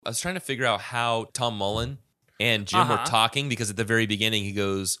was trying to figure out how Tom Mullen and Jim were talking, because at the very beginning he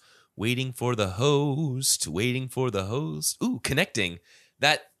goes, waiting for the host. Ooh, connecting.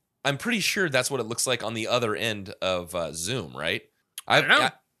 That, I'm pretty sure that's what it looks like on the other end of Zoom, right? I don't know.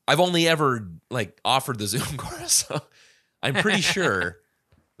 I've only ever offered the Zoom course, so I'm pretty sure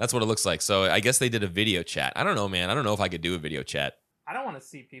that's what it looks like. So I guess they did a video chat. I don't know, man. I don't know if I could do a video chat. I don't want to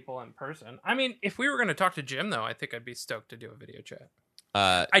see people in person. I mean, if we were going to talk to Jim, though, I think I'd be stoked to do a video chat.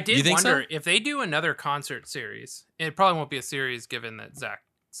 I did wonder if they do another concert series. It probably won't be a series, given that Zach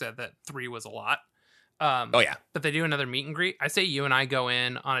said that 3 was a lot. Oh, yeah. But they do another meet and greet. I say you and I go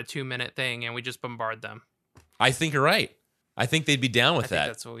in on a 2-minute thing and we just bombard them. I think you're right. I think they'd be down with that.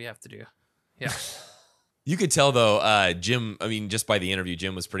 That's what we have to do. Yeah. You could tell, though, Jim, I mean, just by the interview,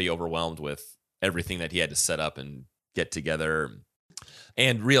 Jim was pretty overwhelmed with everything that he had to set up and get together,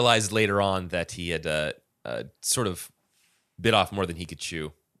 and realized later on that he had sort of bit off more than he could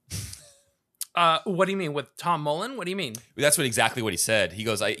chew. What do you mean with Tom Mullen? What do you mean? That's exactly what he said. He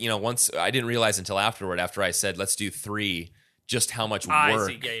goes, once I didn't realize until after I said, let's do 3, just how much work. I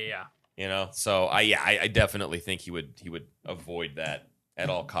see. Yeah. So I definitely think he would avoid that at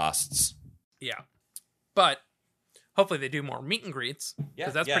all costs. Yeah. But hopefully they do more meet and greets,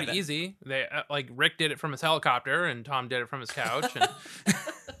 because that's pretty easy. They Rick did it from his helicopter and Tom did it from his couch.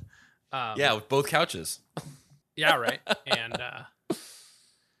 And, with both couches. Yeah, right.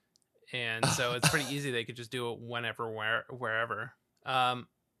 And so it's pretty easy. They could just do it whenever, wherever.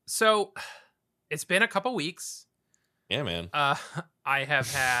 So it's been a couple weeks. Yeah, man. I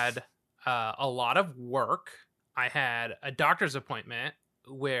have had a lot of work. I had a doctor's appointment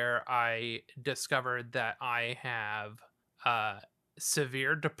where I discovered that I have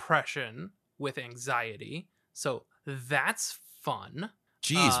severe depression with anxiety. So that's fun.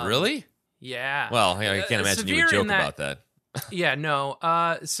 Jeez, really? Yeah. Well, I can't imagine you would joke about that. Yeah, no.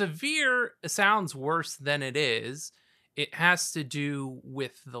 Severe sounds worse than it is. It has to do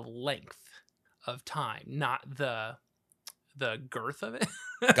with the length of time, not the girth of it.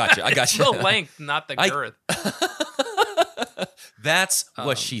 Gotcha. I got you. The length, not the girth. That's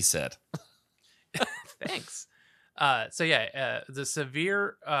what she said. Thanks. The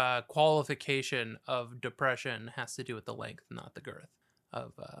severe qualification of depression has to do with the length, not the girth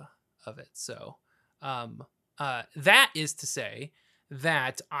of it. So, that is to say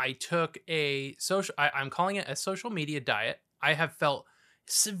that I took I'm calling it a social media diet. I have felt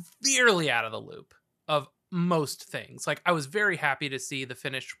severely out of the loop of most things. I was very happy to see the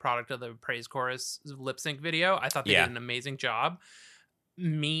finished product of the Praise Chorus lip sync video. I thought they did an amazing job.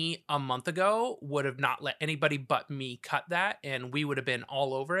 Me a month ago would have not let anybody but me cut that, and we would have been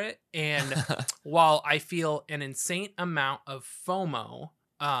all over it. And while I feel an insane amount of FOMO,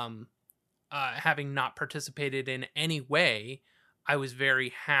 having not participated in any way, I was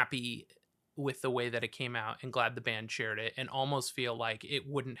very happy with the way that it came out and glad the band shared it, and almost feel like it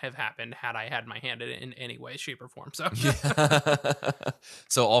wouldn't have happened had I had my hand in it in any way, shape, or form. So,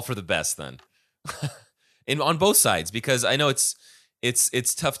 So all for the best then, and on both sides, because I know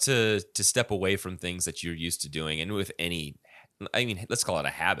it's tough to step away from things that you're used to doing, and with let's call it a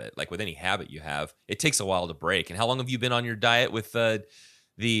habit. Like with any habit you have, it takes a while to break. And how long have you been on your diet with the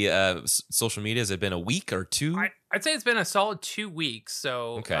social media? Has it been a week or 2? I'd say it's been a solid 2 weeks.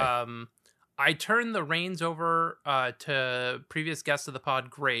 So, okay. I turned the reins over to previous guest of the pod,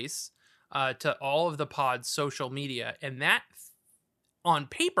 Grace, to all of the pod's social media. And that, on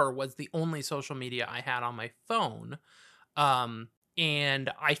paper, was the only social media I had on my phone. And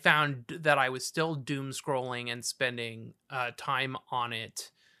I found that I was still doom scrolling and spending time on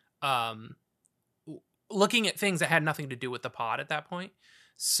it, looking at things that had nothing to do with the pod at that point.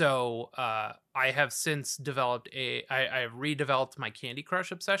 So I have since developed I have redeveloped my Candy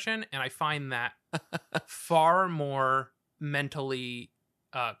Crush obsession, and I find that far more mentally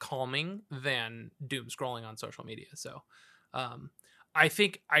calming than doom scrolling on social media. So I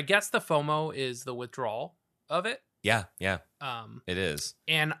guess the FOMO is the withdrawal of it. Yeah. It is.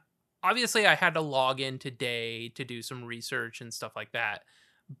 And obviously I had to log in today to do some research and stuff like that.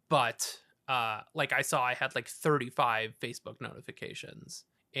 But I saw I had 35 Facebook notifications,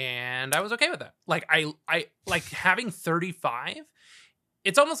 and I was okay with that. I having 35.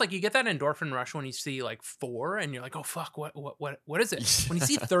 It's almost like you get that endorphin rush when you see 4 and you're like, oh fuck, what is it? When you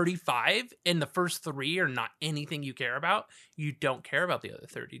see 35 and the first 3 are not anything you care about, you don't care about the other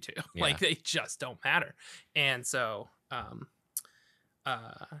 32. Yeah. They just don't matter. And so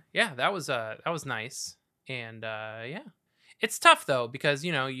that was nice. And it's tough though, because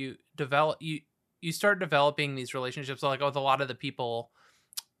you start developing these relationships with a lot of the people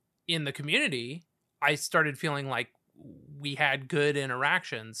in the community. I started feeling like we had good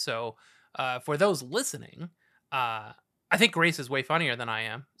interactions. So for those listening, I think Grace is way funnier than I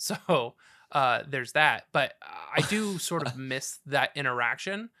am. So there's that. But I do sort of miss that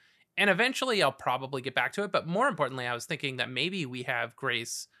interaction. And eventually I'll probably get back to it. But more importantly, I was thinking that maybe we have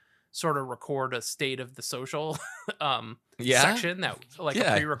Grace sort of record a state of the social section, that like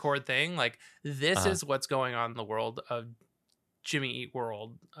a pre-record thing. Like, this is what's going on in the world of Jimmy Eat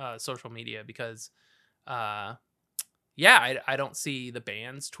World social media, because I don't see the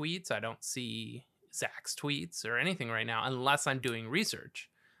band's tweets. I don't see Zach's tweets or anything right now unless I'm doing research.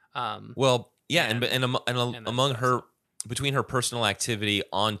 And among her, between her personal activity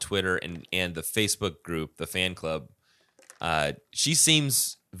on Twitter and the Facebook group, the fan club, she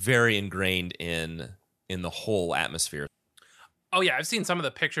seems very ingrained in the whole atmosphere. Oh yeah, I've seen some of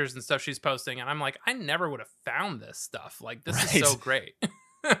the pictures and stuff she's posting, and I'm like, I never would have found this stuff. Like, this is so great.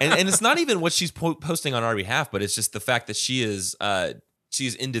 and it's not even what she's posting on our behalf, but it's just the fact that she's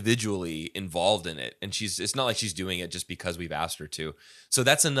individually involved in it, and it's not like she's doing it just because we've asked her to. So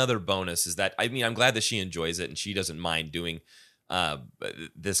that's another bonus, is that, I mean, I'm glad that she enjoys it and she doesn't mind doing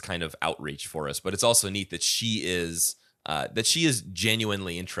this kind of outreach for us, but it's also neat that she is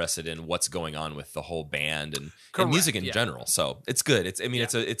genuinely interested in what's going on with the whole band and music in general. So it's good.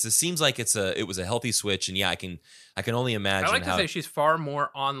 It seems like it was a healthy switch, and I can only imagine. I like to say she's far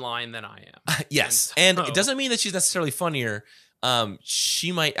more online than I am. Yes, and it doesn't mean that she's necessarily funnier.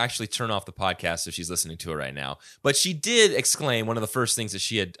 She might actually turn off the podcast if she's listening to it right now. But she did exclaim, one of the first things that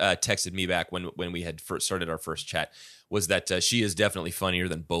she had texted me back when we had first started our first chat, was that she is definitely funnier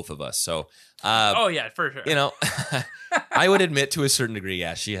than both of us. So, oh yeah, for sure. You know, I would admit to a certain degree,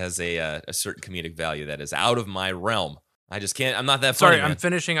 yeah, she has a certain comedic value that is out of my realm. I just can't. I'm not that funny. Sorry, I'm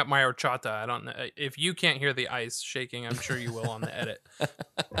finishing up my horchata. I don't know if you can't hear the ice shaking. I'm sure you will on the edit.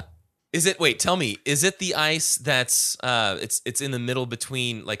 Is it? Wait, tell me. Is it the ice that's it's in the middle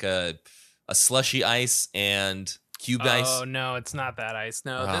between like a slushy ice and cubed ice? Oh no, it's not that ice.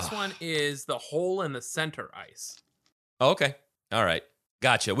 No, this one is the hole in the center ice. Oh, okay. All right.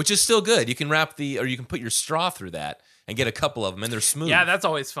 Gotcha. Which is still good. You can you can put your straw through that and get a couple of them, and they're smooth. Yeah, that's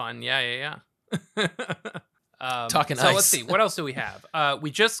always fun. Yeah. Talking so ice. Let's see. What else do we have?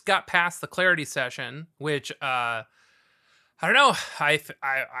 We just got past the clarity session, which I don't know. I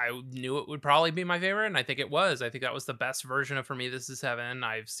knew it would probably be my favorite, and I think it was. I think that was the best version of For Me This Is Heaven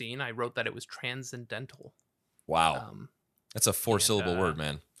I've seen. I wrote that it was transcendental. Wow. That's a 4-syllable word,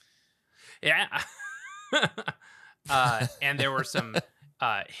 man. Yeah. And there were some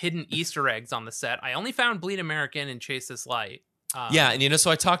hidden Easter eggs on the set. I only found Bleed American and Chase This Light. Yeah, and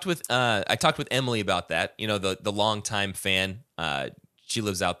so I talked with Emily about that. You know, the longtime fan. She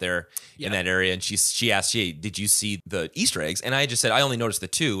lives out there in that area, and she asked, "Hey, did you see the Easter eggs?" And I just said, "I only noticed the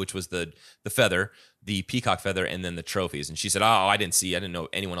 2, which was the feather, the peacock feather, and then the trophies." And she said, "Oh, I didn't know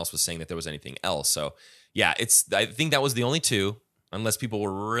anyone else was saying that there was anything else." So yeah, I think that was the only 2, unless people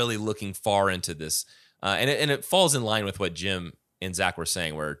were really looking far into this. And it falls in line with what Jim and Zach were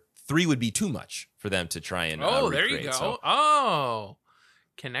saying, where 3 would be too much for them to try and recreate. There you go. So,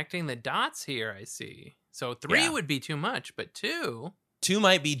 Connecting the dots here, I see. So 3 would be too much, but 2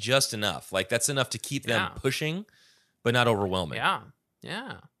 might be just enough. Like, that's enough to keep them pushing, but not overwhelming.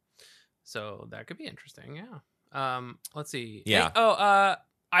 Yeah. So that could be interesting. Yeah. Let's see. Yeah. Hey,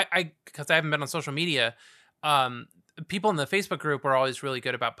 I because I haven't been on social media. People in the Facebook group were always really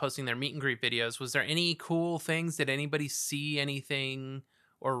good about posting their meet and greet videos. Was there any cool things? Did anybody see anything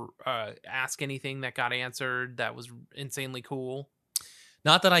or ask anything that got answered that was insanely cool?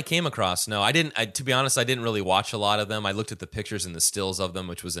 Not that I came across. No, I didn't. To be honest, I didn't really watch a lot of them. I looked at the pictures and the stills of them,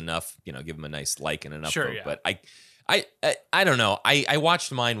 which was enough. You know, give them a nice like and an upvote. Sure, yeah. But I don't know. I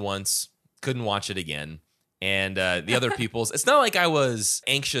watched mine once, couldn't watch it again, and the other people's. It's not like I was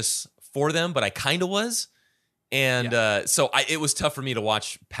anxious for them, but I kind of was. And so it was tough for me to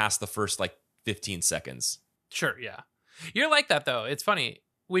watch past the first 15 seconds. Sure, yeah. You're like that, though. It's funny.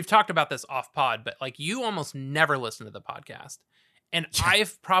 We've talked about this off pod, but you almost never listen to the podcast. And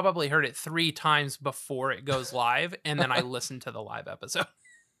I've probably heard it 3 times before it goes live, and then I listen to the live episode.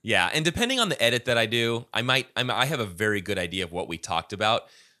 Yeah, and depending on the edit that I do, I have a very good idea of what we talked about.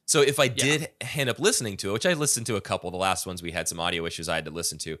 So if I did end up listening to it, which I listened to a couple, the last ones we had some audio issues I had to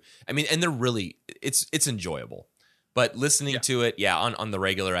listen to. I mean, and they're really, it's enjoyable. But listening to it, on the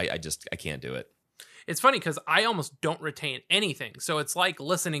regular, I can't do it. It's funny because I almost don't retain anything. So it's like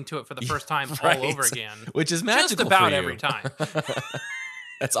listening to it for the first time all over again. Which is magical just about for you. Every time.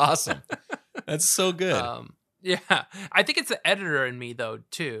 That's awesome. That's so good. Yeah. I think it's the editor in me, though,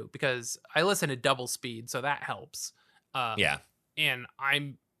 too, because I listen to double speed, so that helps. And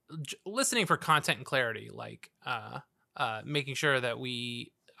I'm listening for content and clarity. making sure that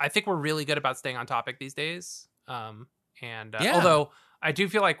I think we're really good about staying on topic these days. Yeah. Although I do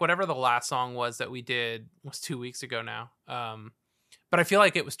feel like whatever the last song was that we did was 2 weeks ago now. But I feel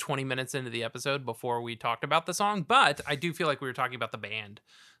like it was 20 minutes into the episode before we talked about the song. But I do feel like we were talking about the band.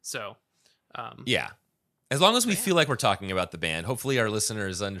 So, yeah. As long as we feel like we're talking about the band, hopefully our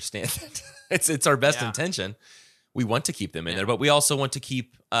listeners understand that it's our best intention. We want to keep them in there, but we also want to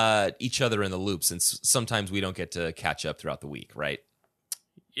keep each other in the loop, since sometimes we don't get to catch up throughout the week, right?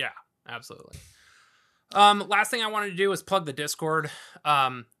 Yeah, absolutely. Last thing I wanted to do was plug the Discord.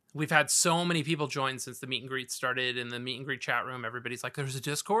 We've had so many people join since the meet and greet started. In the meet and greet chat room, everybody's like, there's a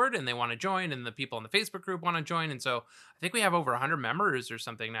Discord and they want to join, and the people in the Facebook group want to join. And so I think we have over 100 members or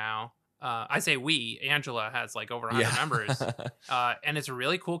something now. I say we, Angela has like over 100 members. And it's a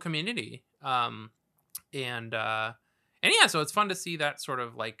really cool community. And yeah, so it's fun to see that sort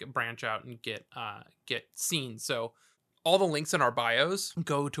of like branch out and get seen. So all the links in our bios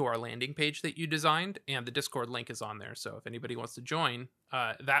go to our landing page that you designed, and the Discord link is on there. So if anybody wants to join,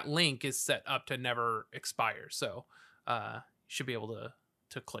 that link is set up to never expire. So you should be able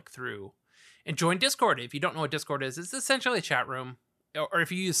to click through and join Discord. If you don't know what Discord is, it's essentially a chat room. Or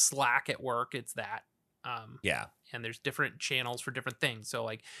if you use Slack at work, it's that. And there's different channels for different things. So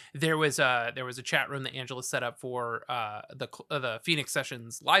like there was a chat room that Angela set up for the Phoenix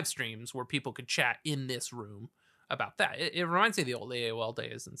Sessions live streams where people could chat in this room about that. It reminds me of the old AOL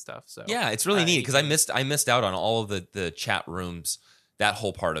days and stuff. So yeah, it's really neat because I missed out on all of the chat rooms, that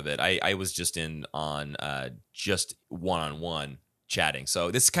whole part of it. I was just on just one-on-one chatting. So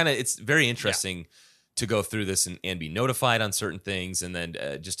it's very interesting to go through this and be notified on certain things, and then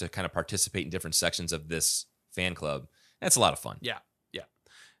just to kind of participate in different sections of this fan club. That's a lot of fun. Yeah.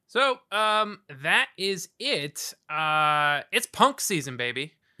 So that is it. It's punk season,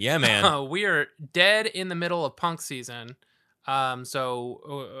 baby. Yeah, man. We are dead in the middle of punk season. Warm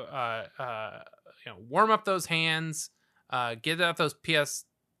up those hands, get out those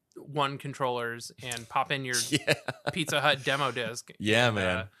PS1 controllers, and pop in your Pizza Hut demo disc. Yeah,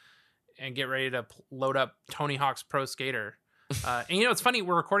 man. And get ready to load up Tony Hawk's Pro Skater. And it's funny,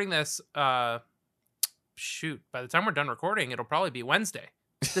 we're recording this. By the time we're done recording, it'll probably be Wednesday.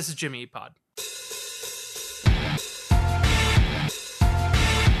 This is Jimmy Eat Pod.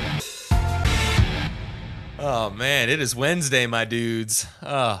 Oh man, it is Wednesday, my dudes.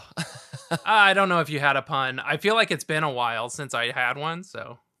 Oh. I don't know if you had a pun. I feel like it's been a while since I had one,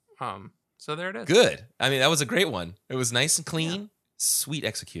 so there it is. Good. I mean, that was a great one. It was nice and clean, sweet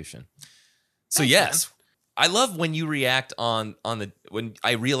execution. So Thanks, yes, man. I love when you react when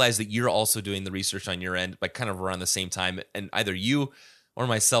I realize that you're also doing the research on your end, like kind of around the same time, and either you or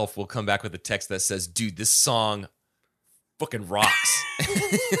myself will come back with a text that says, "Dude, this song fucking rocks."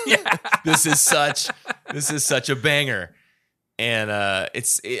 Yeah. This is such a banger. And I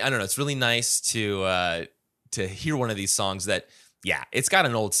don't know, it's really nice to hear one of these songs that, yeah, it's got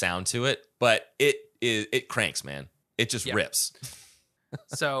an old sound to it, but it cranks, man. It just rips.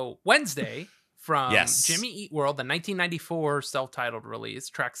 So Wednesday from Jimmy Eat World, the 1994 self-titled release,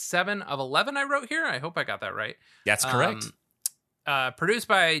 track 7 of 11 I wrote here. I hope I got that right. That's correct. Produced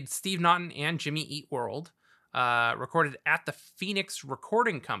by Steve Naughton and Jimmy Eat World. Recorded at the Phoenix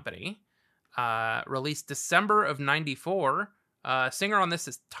Recording Company. Released December of 94. Singer on this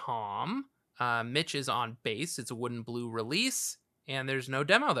is Tom. Mitch is on bass. It's a Wood and Blue release, and there's no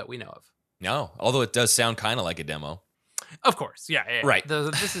demo that we know of. No, although it does sound kind of like a demo. Of course, yeah. Right.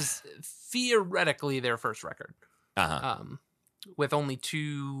 This is theoretically their first record. With only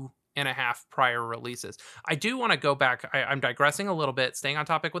 2.5 prior releases. I do want to go back. I'm digressing a little bit, staying on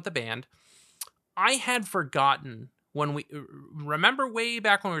topic with the band. I had forgotten when remember way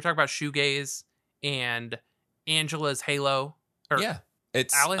back when we were talking about shoegaze and Angela's Halo.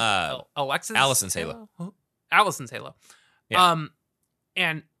 It's Allison's Halo. Allison's Halo. Yeah.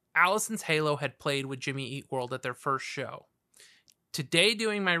 And Allison's Halo had played with Jimmy Eat World at their first show. Today,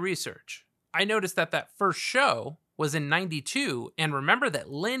 doing my research, I noticed that first show was in 92, and remember that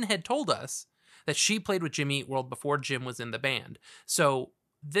Lynn had told us that she played with Jimmy Eat World before Jim was in the band. So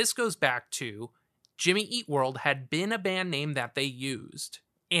this goes back to Jimmy Eat World had been a band name that they used,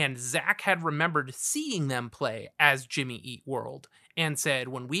 and Zach had remembered seeing them play as Jimmy Eat World and said,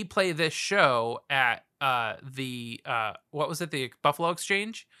 when we play this show at the Buffalo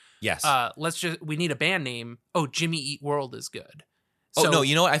Exchange? Yes. We need a band name. Oh, Jimmy Eat World is good. Oh, no,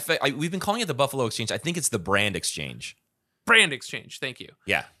 you know what? We've been calling it the Buffalo Exchange. I think it's the Brand Exchange. Brand Exchange, thank you.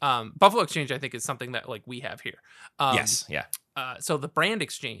 Yeah. Buffalo Exchange, I think, is something that like we have here. Yes, yeah. So the Brand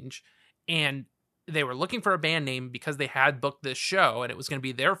Exchange, and they were looking for a band name because they had booked this show, and it was going to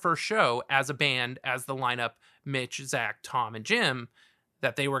be their first show as a band, as the lineup, Mitch, Zach, Tom, and Jim,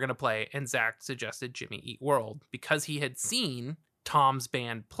 that they were going to play. And Zach suggested Jimmy Eat World because he had seen Tom's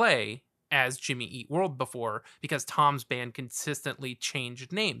band play as Jimmy Eat World before, because Tom's band consistently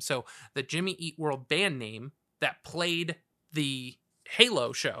changed names. So the Jimmy Eat World band name that played the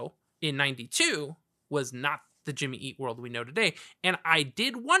Halo show in 92 was not the Jimmy Eat World we know today. And I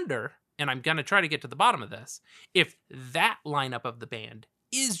did wonder, and I'm going to try to get to the bottom of this, if that lineup of the band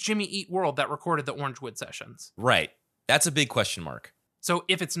is Jimmy Eat World that recorded the Orangewood sessions. Right. That's a big question mark. So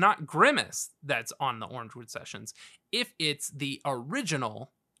if it's not Grimace that's on the Orangewood sessions, if it's the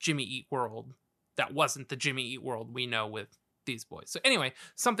original Jimmy Eat World that wasn't the Jimmy Eat World we know with these boys. So anyway,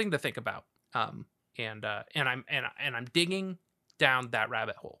 something to think about. And I'm digging down that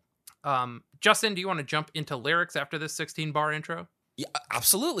rabbit hole. Justin, do you want to jump into lyrics after this 16-bar intro? Yeah,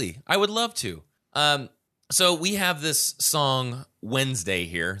 absolutely. I would love to. So we have this song Wednesday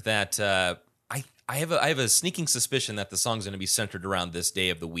here that I have a sneaking suspicion that the song's going to be centered around this day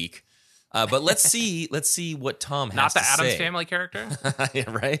of the week. But let's see what Tom has Not the to Addams say. Family character? Yeah,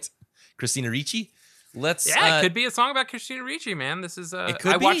 right? Christina Ricci? It could be a song about Christina Ricci, man. This is it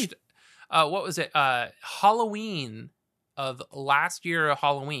could I be. watched what was it? Halloween of last year,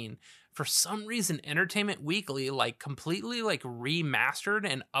 Halloween. For some reason, Entertainment Weekly completely remastered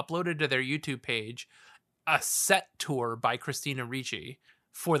and uploaded to their YouTube page a set tour by Christina Ricci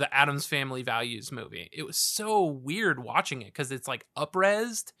for the Addams Family Values movie. It was so weird watching it because it's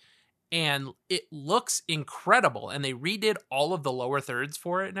up-resed and it looks incredible. And they redid all of the lower thirds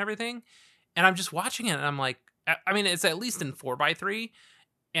for it and everything. And I'm just watching it and I'm like, I mean, it's at least in 4:3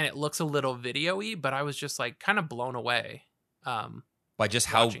 and it looks a little video-y, but I was just kind of blown away. By just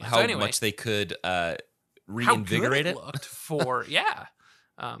how anyway, much they could reinvigorate how good it looked for, yeah.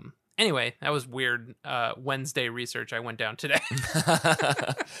 Anyway, that was weird Wednesday research I went down today.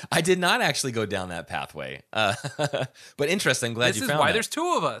 I did not actually go down that pathway. But interesting. I'm glad you found that. This is why there's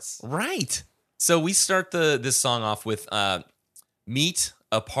two of us. Right. So we start this song off with Meet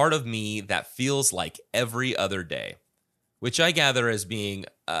a Part of Me That Feels Like Every Other Day, which I gather as being,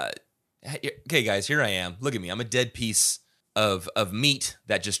 okay, guys, here I am. Look at me. I'm a dead piece of meat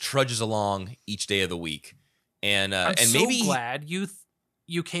that just trudges along each day of the week. And I'm and so maybe glad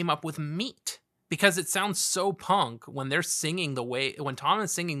you came up with meat, because it sounds so punk when they're singing when Tom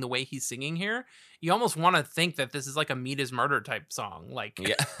is singing the way he's singing here. You almost want to think that this is a Meat is Murder type song.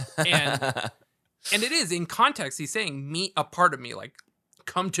 Yeah. and it is in context. He's saying meet a part of me,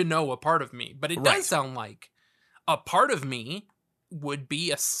 come to know a part of me. But it does sound like a part of me would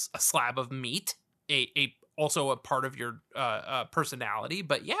be a slab of meat, also a part of your personality.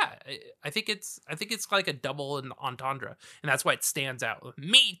 But yeah, I think it's like a double entendre, and that's why it stands out.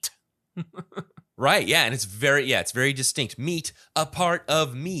 Meat. Right, yeah, and it's very distinct. Meet a part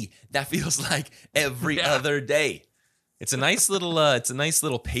of me that feels like every other day. It's a nice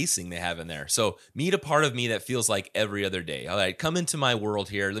little pacing they have in there. So, meet a part of me that feels like every other day. All right, come into my world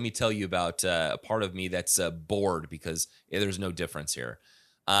here. Let me tell you about a part of me that's bored because there's no difference here.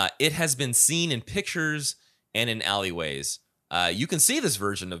 It has been seen in pictures and in alleyways. You can see this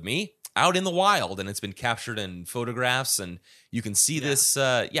version of me out in the wild, and it's been captured in photographs, and you can see this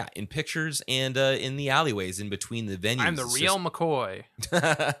in pictures and in the alleyways in between the venues. I'm the real McCoy.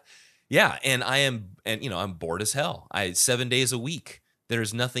 Yeah, and I'm bored as hell. 7 days a week.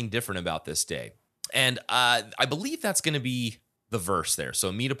 There's nothing different about this day. And I believe that's going to be the verse there.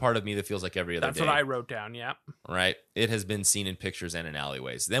 So meet a part of me that feels like every other day. That's what I wrote down, yeah. Right. It has been seen in pictures and in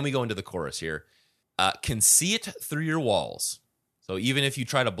alleyways. Then we go into the chorus here. Can see it through your walls. So even if you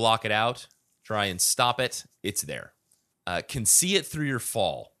try to block it out, try and stop it, it's there. Can see it through your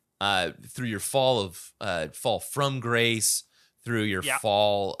fall. Through your fall from grace, through your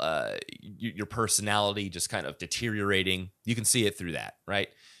fall, your personality just kind of deteriorating. You can see it through that, right?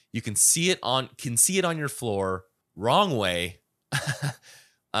 You can see it on your floor, wrong way,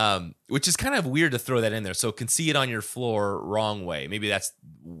 which is kind of weird to throw that in there. So can see it on your floor, wrong way. Maybe that's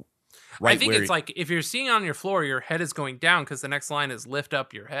right. I think it's if you're seeing on your floor, your head is going down because the next line is lift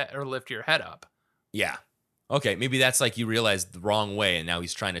up your head or lift your head up. Yeah. Okay. Maybe that's you realized the wrong way and now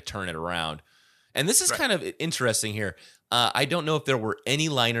he's trying to turn it around. And this is kind of interesting here. I don't know if there were any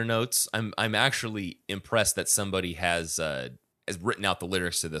liner notes. I'm actually impressed that somebody has written out the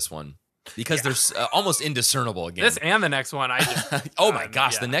lyrics to this one because they're almost indiscernible again. This and the next one, I just oh my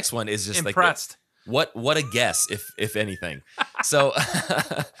gosh, the next one is just impressed. What a guess, if anything. So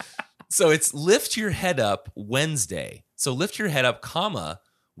so it's lift your head up Wednesday. So lift your head up, comma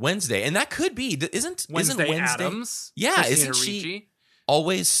Wednesday, and that could be isn't Wednesday Addams? Yeah, Christina isn't she Ricci?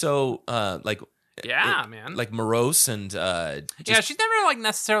 always so Yeah, man. like morose and Yeah, she's never like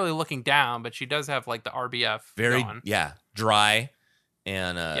necessarily looking down, but she does have like the RBF very going. dry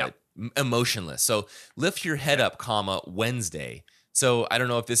and Yep. emotionless. So lift your head up, comma Wednesday. So I don't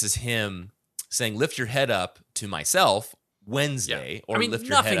know if this is him saying lift your head up to myself Wednesday, or lift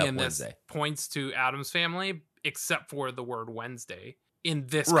your head nothing up in Wednesday. this points to Addams Family except for the word Wednesday in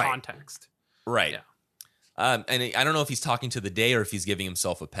this Right. context. Right. Yeah. And I don't know if he's talking to the day or if he's giving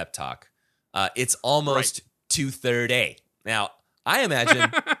himself a pep talk. It's almost 2:30. Now, I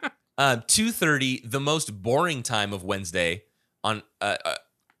imagine 2:30, the most boring time of Wednesday on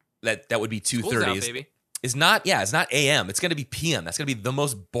that would be 2:30 baby. is not it's not AM. It's going to be PM. That's going to be the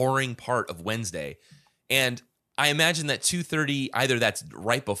most boring part of Wednesday. And I imagine that 2:30, either that's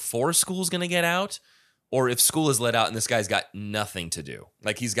right before school's going to get out, or if school is let out and this guy's got nothing to do.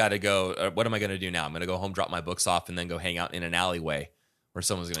 Like he's got to go, what am I going to do now? I'm going to go home, drop my books off, and then go hang out in an alleyway where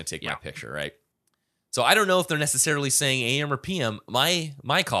someone's going to take my picture, right? So I don't know if they're necessarily saying AM or PM.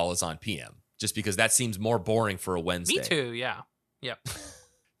 My call is on PM, just because that seems more boring for a Wednesday. Me too, yeah. Yep.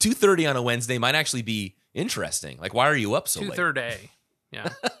 2:30 on a Wednesday might actually be interesting. Like, why are you up so late? 2:30. Yeah.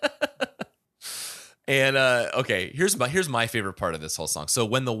 And okay, here's my favorite part of this whole song. So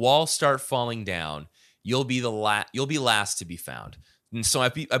when the walls start falling down, you'll be last to be found. And so I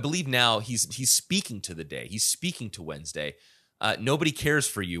believe now he's speaking to the day. He's speaking to Wednesday. Nobody cares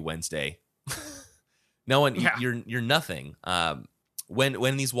for you, Wednesday. No one. Yeah. You're nothing.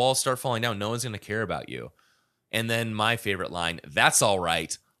 When these walls start falling down, no one's going to care about you. And then my favorite line: "That's all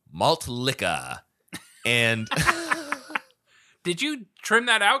right, malt liquor." And did you trim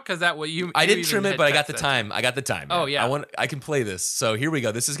that out? Because that what you? I you didn't even trim it, had but I got text the that. time. I got the time. Oh, man. yeah. I can play this. So here we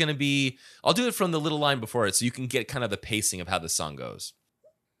go. This is going to be. I'll do it from the little line before it, so you can get kind of the pacing of how the song goes.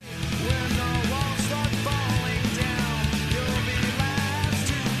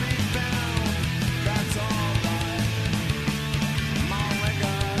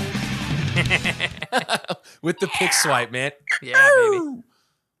 With the pick swipe, man. Yeah, baby.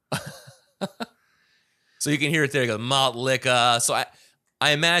 So you can hear it there. Go malt liquor. So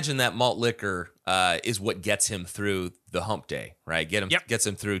I imagine that malt liquor is what gets him through the hump day, right? Gets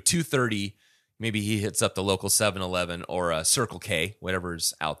him through 2:30. Maybe he hits up the local 7-Eleven or a Circle K,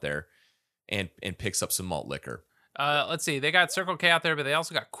 whatever's out there, and picks up some malt liquor. Let's see. They got Circle K out there, but they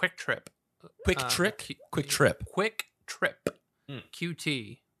also got Quick Trip. Quick Trip. Quick Trip.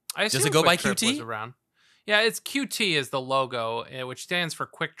 QT. I Does assume it go by Quick Trip QT? was around. Yeah, it's QT is the logo, which stands for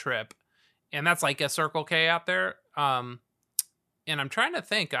Quick Trip, and that's like a Circle K out there. And I'm trying to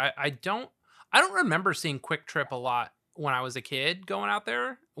think. I don't remember seeing Quick Trip a lot when I was a kid going out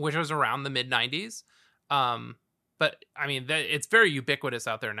there, which was around the mid 90s. But I mean, it's very ubiquitous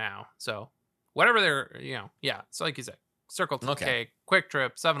out there now. So whatever they're, so like you said, Circle K, Quick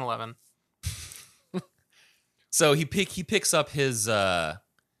Trip, 7-Eleven. So he picks up his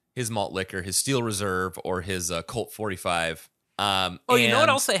malt liquor, his Steel Reserve, or his Colt 45. You know what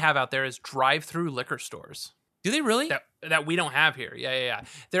else they have out there is drive-through liquor stores. Do they really? That we don't have here. Yeah.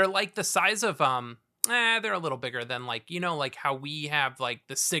 They're like the size of they're a little bigger than like how we have like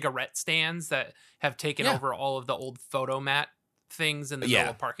the cigarette stands that have taken over all of the old photomat things in the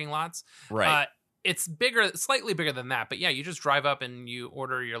middle of parking lots. Right. It's bigger, slightly bigger than that, but yeah, you just drive up and you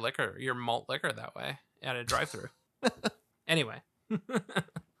order your malt liquor that way at a drive-through. Anyway.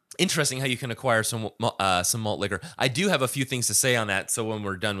 Interesting how you can acquire some malt liquor. I do have a few things to say on that. So when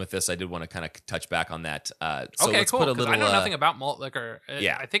we're done with this, I did want to kind of touch back on that. So okay, let's cool. put a little. I know nothing about malt liquor.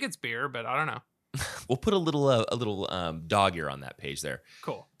 Yeah, I think it's beer, but I don't know. We'll put a little dog ear on that page there.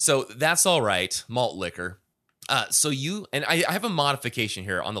 Cool. So that's all right, malt liquor. So you and I have a modification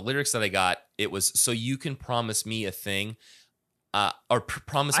here on the lyrics that I got. It was so you can promise me a thing, or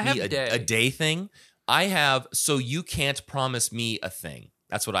promise me a day thing. I have so you can't promise me a thing.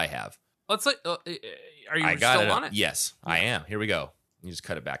 That's what I have. Let's are you I got still on it? Yes, I am. Here we go. You just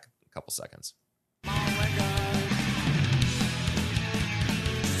cut it back a couple seconds.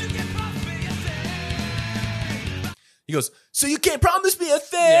 He goes, so you can't promise me a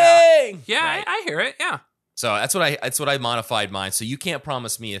thing. Yeah, right? I hear it. Yeah. So that's what I modified mine. So you can't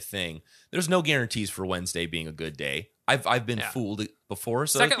promise me a thing. There's no guarantees for Wednesday being a good day. I've been fooled before.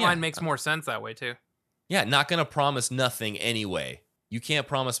 So second line makes more sense that way too. Yeah, not gonna promise nothing anyway. You can't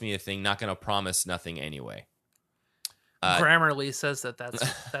promise me a thing. Not gonna promise nothing anyway. Grammarly says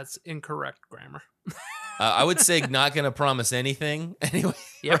that's incorrect grammar. I would say not gonna promise anything anyway.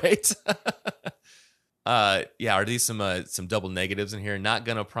 Yep. Right. Are these some double negatives in here? Not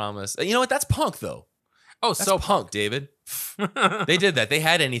gonna promise. You know what? That's punk though. Oh, That's so punk, David. They did that. They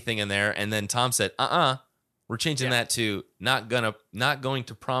had anything in there, and then Tom said, we're changing that to not going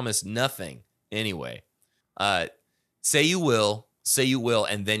to promise nothing Anyway, say you will,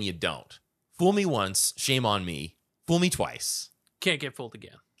 and then you don't. Fool me once, shame on me. Fool me twice. Can't get fooled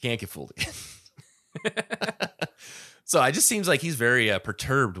again. Can't get fooled again. So it just seems like he's very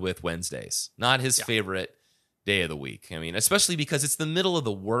perturbed with Wednesdays. Not his favorite day of the week. I mean, especially because it's the middle of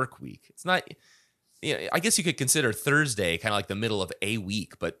the work week. It's not, I guess you could consider Thursday kind of like the middle of a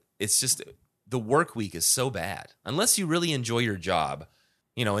week, but it's just the work week is so bad. Unless you really enjoy your job,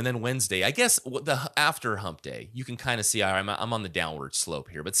 and then Wednesday, I guess the after hump day, you can kind of see I'm on the downward slope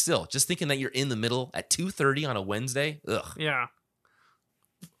here. But still, just thinking that you're in the middle at 2:30 on a Wednesday, ugh. Yeah.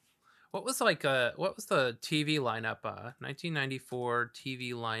 What was the TV lineup? 1994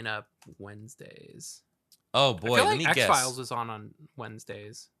 TV lineup Wednesdays. Oh boy, I feel let like me guess. X-Files was on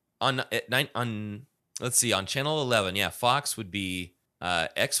Wednesdays. On let's see, on channel 11, yeah, Fox would be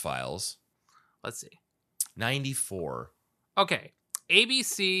X-Files. Let's see. 94. Okay.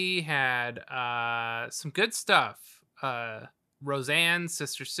 ABC had some good stuff. Roseanne,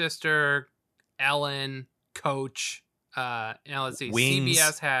 Sister, Ellen, Coach. Now let's see. Wings.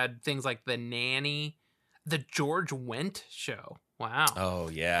 CBS had things like The Nanny, The George Wendt Show. Wow. Oh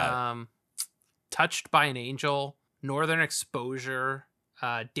yeah. Touched by an Angel, Northern Exposure,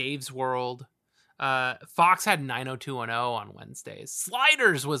 Dave's World. Fox had 90210 on Wednesdays.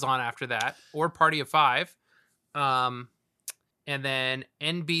 Sliders was on after that, or Party of Five. And then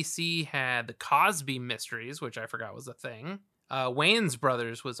NBC had the Cosby Mysteries, which I forgot was a thing. Wayans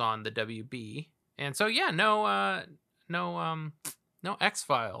Brothers was on the WB. And so yeah, no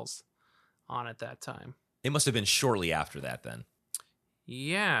X-Files on at that time. It must have been shortly after that then.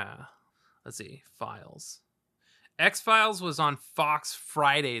 Yeah. Let's see. Files. X-Files was on Fox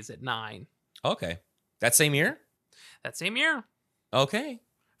Fridays at 9. Okay. That same year? That same year. Okay.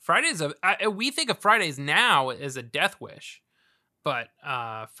 Fridays, we think of Fridays now as a death wish. But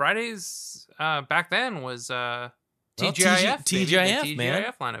Fridays back then was TGIF. TGIF, man.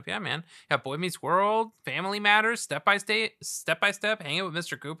 TGIF lineup. Yeah, man. Yeah, Boy Meets World, Family Matters, Step by Step, Hanging with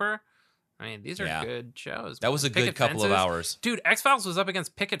Mr. Cooper. I mean, these are good shows. That was a good couple of hours. Dude, X-Files was up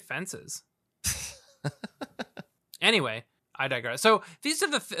against Picket Fences. Anyway, I digress. So these are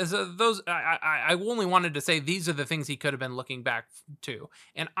those. I only wanted to say these are the things he could have been looking back to,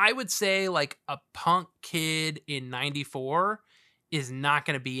 and I would say like a punk kid in '94 is not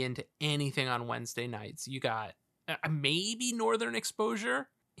going to be into anything on Wednesday nights. You got maybe Northern Exposure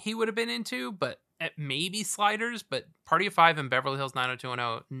he would have been into, but maybe Sliders. But Party of Five and Beverly Hills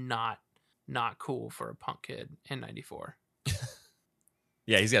 90210 not cool for a punk kid in '94.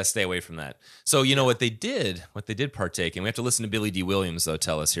 Yeah, he's got to stay away from that. So you know what they did partake in. We have to listen to Billy D. Williams, though,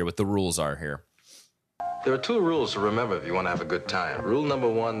 tell us here what the rules are here. There are 2 rules to remember if you want to have a good time. Rule number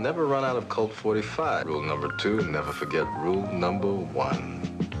 1, never run out of Colt 45. Rule number 2, never forget rule number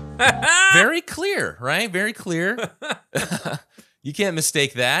 1. Very clear, right? Very clear. You can't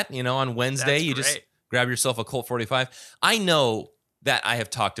mistake that. On Wednesday, you just grab yourself a Colt 45. I know that I have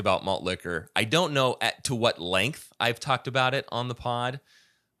talked about malt liquor. I don't know to what length I've talked about it on the pod.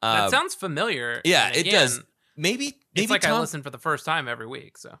 That sounds familiar. Yeah, it does. Maybe it's like I listen for the first time every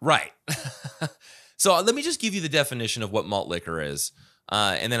week. So right. So let me just give you the definition of what malt liquor is,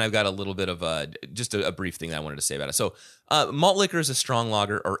 and then I've got a little bit of just a brief thing that I wanted to say about it. So malt liquor is a strong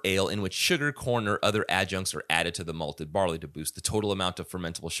lager or ale in which sugar, corn, or other adjuncts are added to the malted barley to boost the total amount of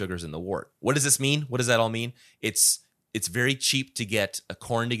fermentable sugars in the wort. What does this mean? What does that all mean? It's very cheap to get a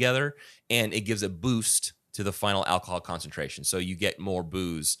corn together, and it gives a boost to the final alcohol concentration. So you get more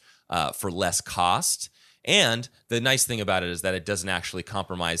booze for less cost. And the nice thing about it is that it doesn't actually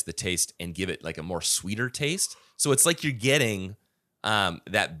compromise the taste and give it like a more sweeter taste. So it's like you're getting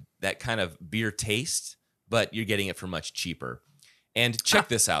that kind of beer taste, but you're getting it for much cheaper. And check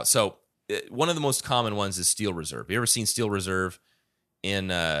this out. So one of the most common ones is Steel Reserve. You ever seen Steel Reserve in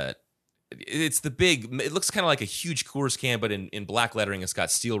it's the big, it looks kind of like a huge Coors can, but in black lettering, it's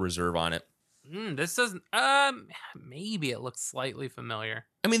got Steel Reserve on it. This doesn't, maybe it looks slightly familiar.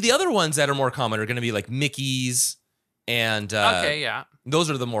 I mean, the other ones that are more common are going to be like Mickey's and, okay, yeah. Those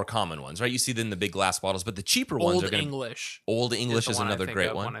are the more common ones, right? You see them in the big glass bottles, but the cheaper ones are going to English. Old English is another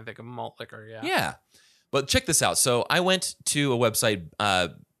great one. When I think of malt liquor, yeah. Yeah. But check this out. So I went to a website,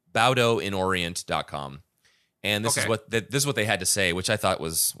 bowdoinorient.com, and this is what they had to say, which I thought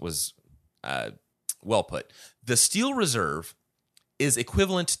was well put. The Steel Reserve is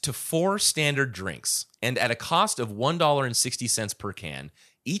equivalent to 4 standard drinks, and at a cost of $1.60 per can,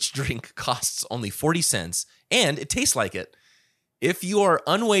 each drink costs only 40 cents, and it tastes like it. If you are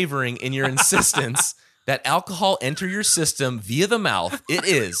unwavering in your insistence that alcohol enter your system via the mouth, it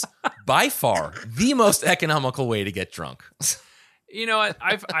is by far the most economical way to get drunk. You know what?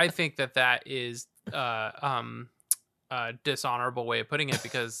 I think that is dishonorable way of putting it,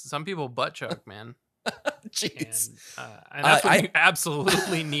 because some people butt chug, man. Jeez. And that's when you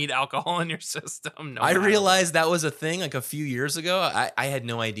absolutely need alcohol in your system. I realized that was a thing like a few years ago. I had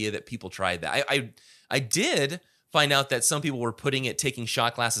no idea that people tried that. I did find out that some people were taking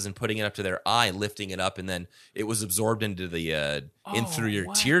shot glasses and putting it up to their eye, lifting it up, and then it was absorbed into the in through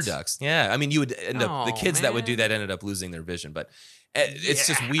your tear ducts. Yeah, I mean, you would end up the kids that would do that ended up losing their vision, but it's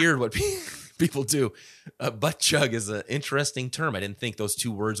just weird what people do. Butt chug is an interesting term. I didn't think those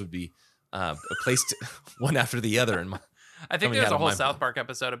two words would be placed one after the other. I think there's a whole South Park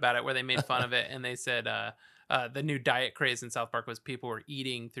episode about it where they made fun of it, and they said the new diet craze in South Park was people were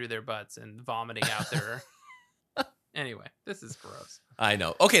eating through their butts and vomiting out their. Anyway, this is gross. I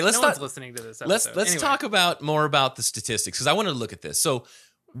know. Okay, let's one's listening to this episode. Let's talk more about the statistics, because I wanted to look at this. So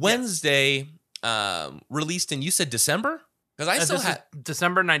Wednesday released in, you said December? Because I still had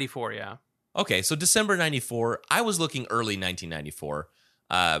December 94. Yeah. Okay, so December 94. I was looking early 1994.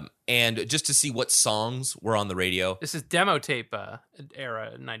 And just to see what songs were on the radio. This is demo tape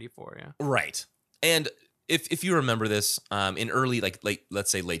era 94, yeah. Right. And if you remember this, in early,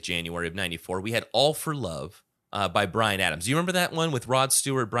 let's say late January of 94, we had All for Love by Bryan Adams. Do you remember that one with Rod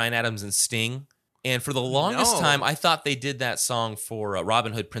Stewart, Bryan Adams, and Sting? And for the longest time, I thought they did that song for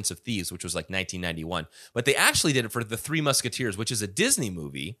Robin Hood, Prince of Thieves, which was like 1991. But they actually did it for The Three Musketeers, which is a Disney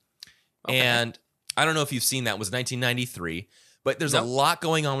movie. Okay. And I don't know if you've seen that. It was 1993. But there's a lot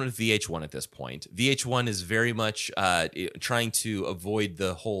going on with VH1 at this point. VH1 is very much trying to avoid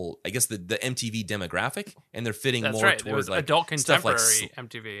the whole, I guess, the MTV demographic, and they're fitting more towards like adult contemporary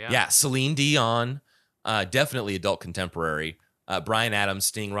MTV. Yeah. Yeah, Celine Dion, definitely adult contemporary. Bryan Adams,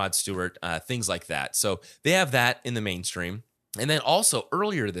 Sting, Rod Stewart, things like that. So they have that in the mainstream. And then also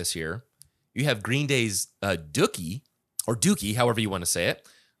earlier this year, you have Green Day's Dookie, or Dookie, however you want to say it,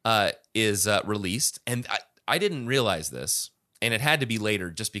 is released. And I didn't realize this. And it had to be later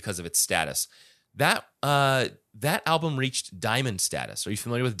just because of its status. That album reached diamond status. Are you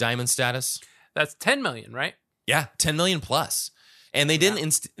familiar with diamond status? That's 10 million, right? Yeah, 10 million plus. And they didn't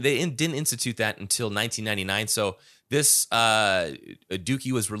institute that until 1999. So this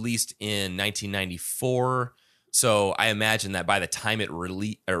Dookie was released in 1994. So I imagine that by the time it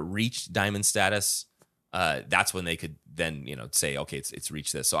reached diamond status, that's when they could then say, okay, it's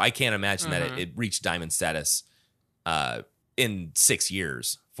reached this. So I can't imagine that it reached diamond status in 6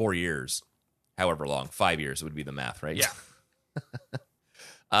 years, 4 years, however long, 5 years would be the math, right?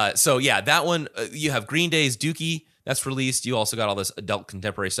 Yeah. So yeah, that one, you have Green Day's Dookie that's released. You also got all this adult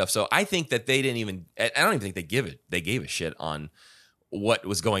contemporary stuff. So I think that I don't even think they gave a shit on what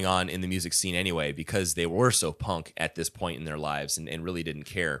was going on in the music scene anyway, because they were so punk at this point in their lives and really didn't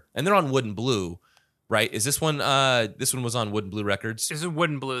care. And they're on Wood and Blue, right? Is this one, this one was on Wood and Blue Records? This is Wood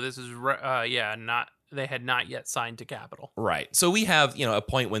and Blue. This is, they had not yet signed to Capitol. Right. So we have, a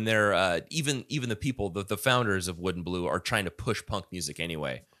point when they're even the people, the founders of Wood and Blue are trying to push punk music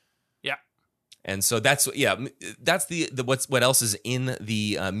anyway. Yeah. And so that's the what else is in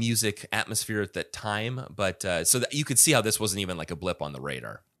the music atmosphere at that time. But so that you could see how this wasn't even like a blip on the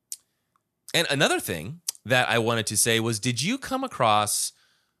radar. And another thing that I wanted to say was, did you come across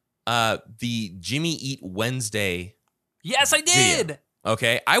the Jimmy Eat Wednesday? Yes, I did. Video?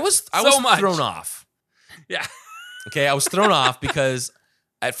 Okay. I was thrown off. Yeah. Okay, I was thrown off because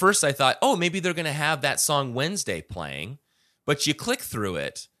at first I thought, oh, maybe they're going to have that song Wednesday playing. But you click through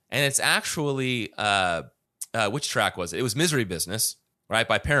it, and it's actually, which track was it? It was Misery Business, right,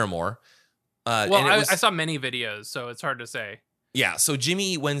 by Paramore. I saw many videos, so it's hard to say. Yeah, so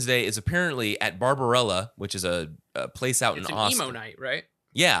Jimmy Eat Wednesday is apparently at Barbarella, which is a place out in Austin. It's an emo night, right?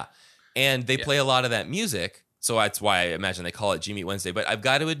 Yeah, and they play a lot of that music, so that's why I imagine they call it Jimmy Eat Wednesday. But I've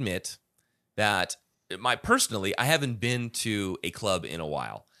got to admit that personally, I haven't been to a club in a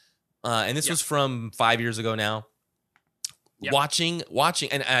while. And this was from 5 years ago now. Yep. Watching,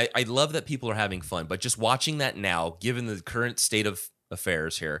 and I love that people are having fun, but just watching that now, given the current state of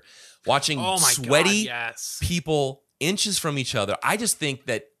affairs here, watching sweaty people inches from each other, I just think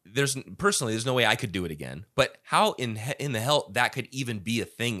that there's no way I could do it again. But how in the hell that could even be a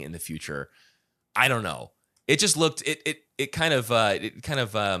thing in the future, I don't know. It just looked, it kind of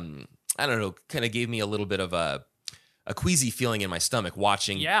I don't know, kind of gave me a little bit of a queasy feeling in my stomach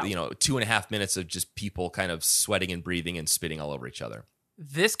watching, 2.5 minutes of just people kind of sweating and breathing and spitting all over each other.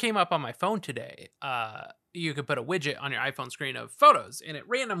 this came up on my phone today. You could put a widget on your iPhone screen of photos, and it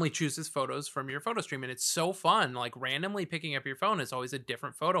randomly chooses photos from your photo stream, and it's so fun. Like, randomly picking up your phone is always a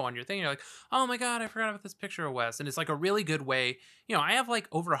different photo on your thing. You're like, oh my god, I forgot about this picture of Wes, and it's like a really good way. I have like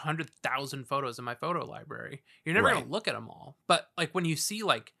over 100,000 photos in my photo library. You're never gonna look at them all, but like when you see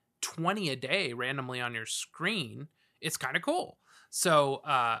like 20 a day randomly on your screen, it's kind of cool. So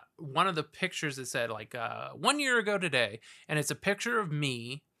one of the pictures that said like 1 year ago today, and it's a picture of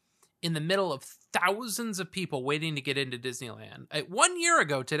me in the middle of thousands of people waiting to get into Disneyland 1 year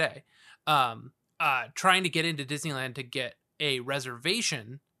ago today, trying to get into Disneyland to get a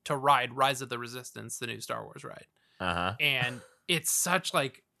reservation to ride Rise of the Resistance, the new Star Wars ride. And it's such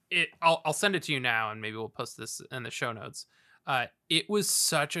like it. I'll send it to you now, and maybe we'll post this in the show notes. It was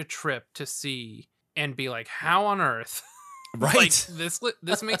such a trip to see and be like, how on earth? Right. Like,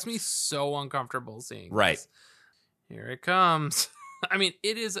 this makes me so uncomfortable seeing. Right. This. Here it comes. I mean,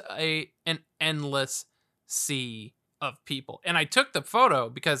 it is an endless sea of people. And I took the photo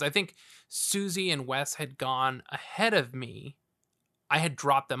because I think Susie and Wes had gone ahead of me. I had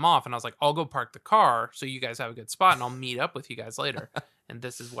dropped them off, and I was like, I'll go park the car so you guys have a good spot, and I'll meet up with you guys later. And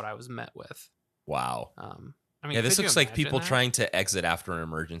this is what I was met with. Wow. I mean, yeah, this looks like people that? trying to exit after an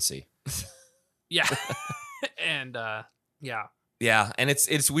emergency. Yeah. And yeah. Yeah, and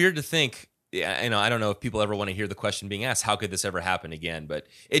it's weird to think. Yeah, I don't know if people ever want to hear the question being asked, how could this ever happen again? But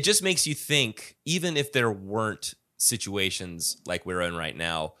it just makes you think, even if there weren't situations like we're in right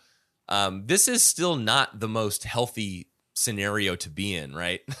now, this is still not the most healthy scenario to be in,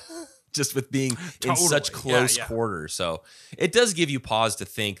 right? Just with being in such close quarters. So it does give you pause to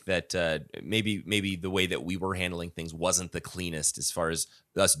think that maybe the way that we were handling things wasn't the cleanest as far as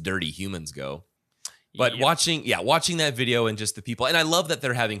us dirty humans go. But watching that video and just the people, and I love that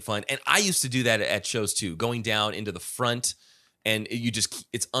they're having fun. And I used to do that at shows too, going down into the front, and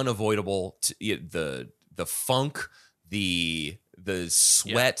it's unavoidable. The funk, the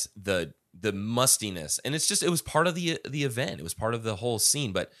sweat, the mustiness, and it was part of the event. It was part of the whole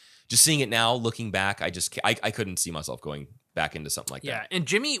scene. But just seeing it now, looking back, I couldn't see myself going back into something like that. Yeah, and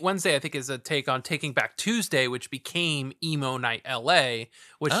Jimmy Eat Wednesday, I think, is a take on Taking Back Tuesday, which became Emo Night LA,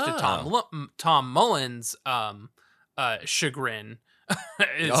 which to Tom Mullen's chagrin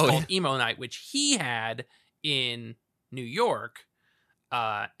is called Emo Night, which he had in New York.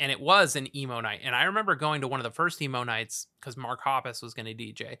 And it was an emo night. And I remember going to one of the first emo nights because Mark Hoppus was going to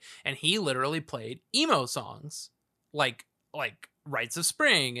DJ, and he literally played emo songs like Rites of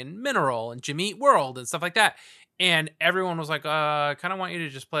Spring and Mineral and Jimmy Eat World and stuff like that. And everyone was like, I kind of want you to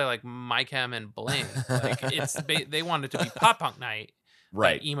just play like My Chem and Bling. Like they wanted it to be Pop Punk Night.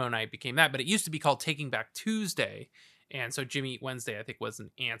 Right. Emo Night became that, but it used to be called Taking Back Tuesday. And so Jimmy Eat Wednesday, I think, was an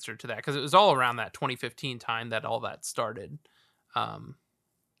answer to that because it was all around that 2015 time that all that started. I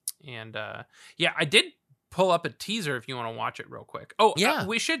did pull up a teaser if you want to watch it real quick. Oh, yeah.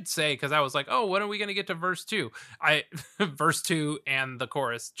 We should say, because I was like, oh, when are we going to get to verse 2? Verse 2 and the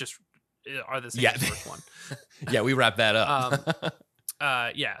chorus just are the same as verse 1. Yeah, we wrap that up.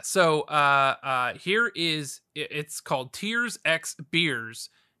 So here is, it's called Tears X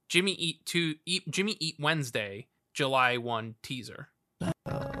Beers, Jimmy Eat Wednesday, July 1 teaser.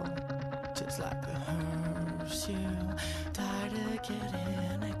 Just like a hearse, you tired of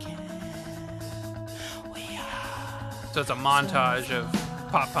getting again. We are. So it's a montage of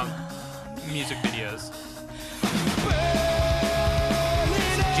pop punk music videos.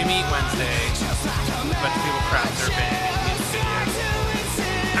 Jimmy Eat Wednesday, a bunch of people crowd surfing in music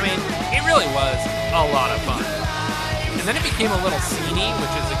videos. I mean, it really was a lot of fun. And then it became a little sceney,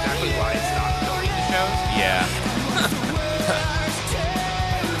 which is exactly why I stopped going to shows. Yeah.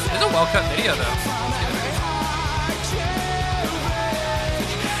 It's a well-cut video, though.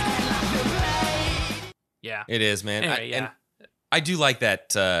 Yeah. It is, man. Anyway, and I do like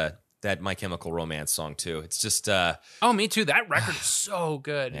that My Chemical Romance song, too. It's just... oh, me too. That record is so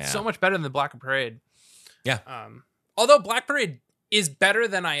good. Yeah. It's so much better than Black Parade. Yeah. Although Black Parade is better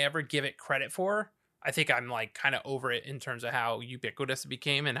than I ever give it credit for. I think I'm like kind of over it in terms of how ubiquitous it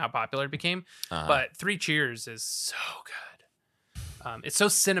became and how popular it became. But Three Cheers is so good. It's so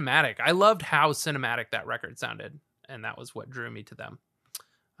cinematic. I loved how cinematic that record sounded, and that was what drew me to them.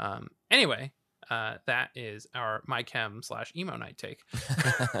 Anyway, that is our My Chem /emo night take.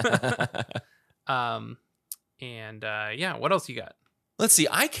 What else you got? Let's see.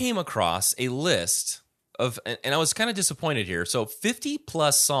 I came across a list of, and I was kind of disappointed here. So 50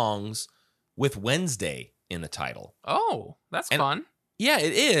 plus songs with Wednesday in the title. Oh, that's fun. Yeah,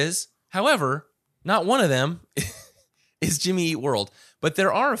 it is. However, not one of them is Jimmy Eat World, but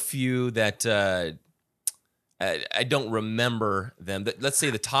there are a few that I don't remember them. Let's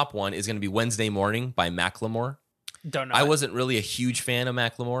say the top one is going to be Wednesday Morning by Macklemore. Don't know. I wasn't really a huge fan of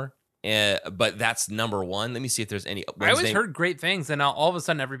Macklemore, but that's number one. Let me see if there's any. I always heard great things, and now all of a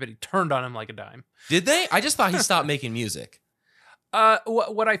sudden everybody turned on him like a dime. Did they? I just thought he stopped making music.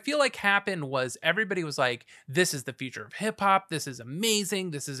 What I feel like happened was everybody was like, "This is the future of hip hop. This is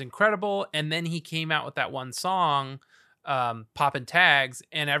amazing. This is incredible." And then he came out with that one song, "Poppin' Tags,"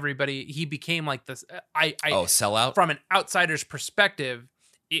 and he became like this. Sellout. From an outsider's perspective,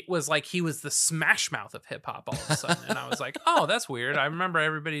 it was like he was the Smash Mouth of hip hop all of a sudden, and I was like, "Oh, that's weird." I remember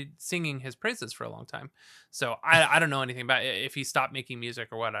everybody singing his praises for a long time, so I don't know anything about if he stopped making music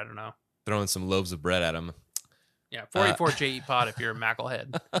or what. I don't know. Throwing some loaves of bread at him. Yeah, 44 JE Pod if you're a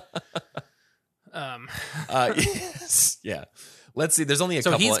Macklehead. Yes, yeah. Let's see. There's only a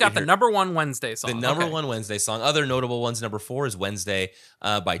couple. So he's got the number one Wednesday song. The number one Wednesday song. Other notable ones. Number 4 is Wednesday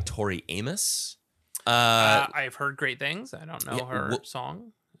by Tori Amos. I've heard great things. I don't know her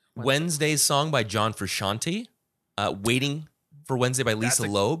song. Wednesday's song by John Frusciante. Waiting for Wednesday by Lisa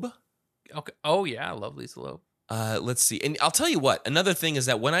Loeb. Okay. Oh yeah, I love Lisa Loeb. Let's see. And I'll tell you what. Another thing is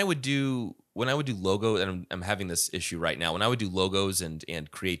that when I would do logo, and I'm having this issue right now. When I would do logos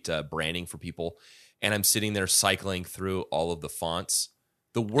and create branding for people, and I'm sitting there cycling through all of the fonts,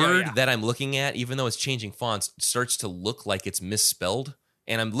 the word that I'm looking at, even though it's changing fonts, starts to look like it's misspelled.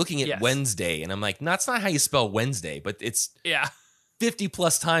 And I'm looking at Wednesday, and I'm like, no, that's not how you spell Wednesday. But it's 50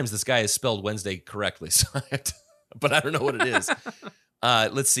 plus times this guy has spelled Wednesday correctly. So but I don't know what it is.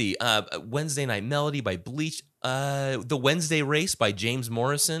 Let's see. Wednesday Night Melody by Bleach. The Wednesday Race by James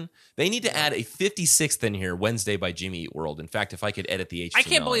Morrison. They need to add a 56th in here, Wednesday by Jimmy Eat World. In fact, if I could edit the HTML. I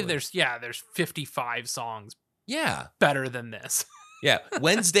can't believe there's 55 songs better than this. Yeah.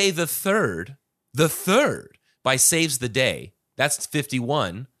 Wednesday the 3rd by Saves the Day. That's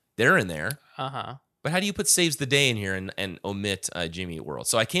 51. They're in there. Uh-huh. But how do you put Saves the Day in here and omit Jimmy Eat World?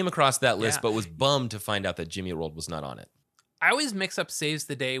 So I came across that list, but was bummed to find out that Jimmy Eat World was not on it. I always mix up Saves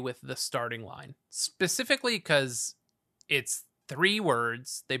the Day with the starting line, specifically because it's 3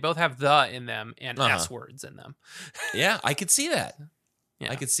 words. They both have the in them and S words in them. Yeah, I could see that.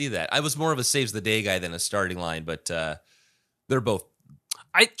 Yeah. I could see that. I was more of a Saves the Day guy than a starting line, but they're both.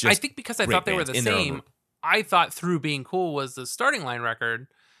 I think because I thought they were the same, I thought Through Being Cool was the starting line record.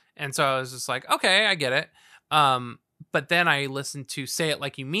 And so I was just like, okay, I get it. But then I listened to Say It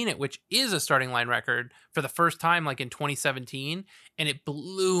Like You Mean It, which is a starting line record for the first time, like in 2017. And it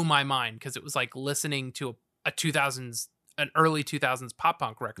blew my mind because it was like listening to an early 2000s pop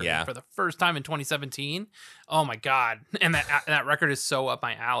punk record for the first time in 2017. Oh my God. And that record is so up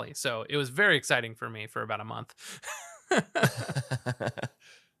my alley. So it was very exciting for me for about a month.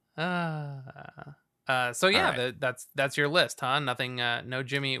 So yeah, right. That's your list, huh? Nothing, no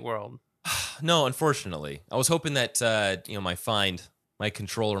Jimmy Eat World. No, unfortunately, I was hoping that my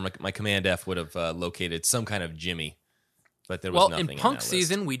controller, my Command F would have located some kind of Jimmy, but there was nothing. In Punk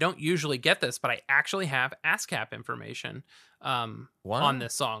Season, we don't usually get this, but I actually have ASCAP information on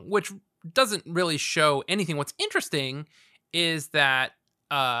this song, which doesn't really show anything. What's interesting is that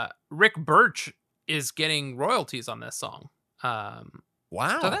Rick Birch is getting royalties on this song.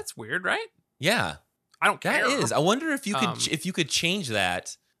 Wow, so that's weird, right? Yeah, I don't care. That is. I wonder if you could change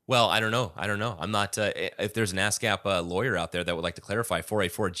that. Well, I don't know. I'm not. If there's an ASCAP lawyer out there that would like to clarify,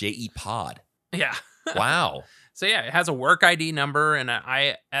 484 JE Pod. Yeah. Wow. So yeah, it has a work ID number and an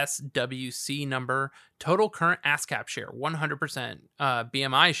ISWC number. Total current ASCAP share 100%.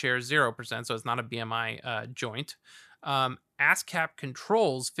 BMI share 0%, so it's not a BMI joint. ASCAP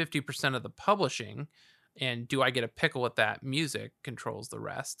controls 50% of the publishing, and Do I Get a Pickle with That Music controls the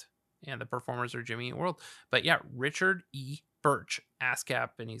rest. And the performers are Jimmy Eat World. But yeah, Richard E. Birch, ASCAP,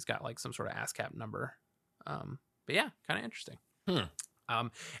 and he's got like some sort of ASCAP number. But yeah, kind of interesting.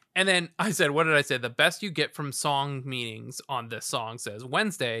 And then I said, what did I say? The best you get from song meanings on this song says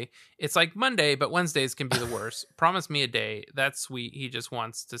Wednesday. It's like Monday, but Wednesdays can be the worst. Promise me a day. That's sweet. He just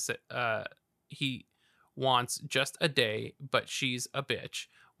wants to say, he wants just a day, but she's a bitch.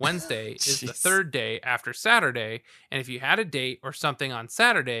 Wednesday is the 3rd day after Saturday, and if you had a date or something on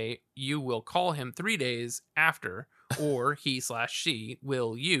Saturday, you will call him 3 days after, or he/she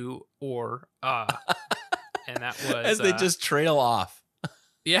will you, or and that was as they just trail off.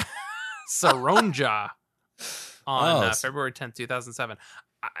 Yeah, Saronja on February 10th, 2007.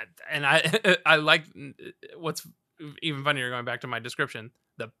 I like what's even funnier, going back to my description,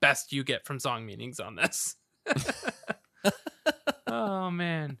 the best you get from song meanings on this. Oh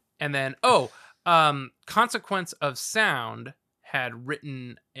man. And then Consequence of Sound had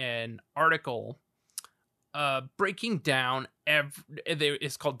written an article breaking down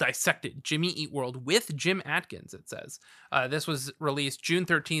it's called Dissected Jimmy Eat World with Jim Adkins, it says. This was released June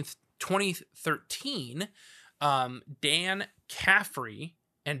 13th, 2013. Dan Caffrey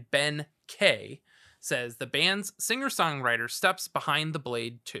and Ben Kay says the band's singer-songwriter steps behind the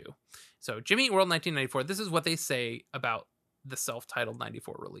blade too. So Jimmy Eat World 1994, this is what they say about the self-titled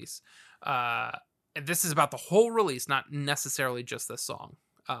 94 release. And this is about the whole release, not necessarily just this song.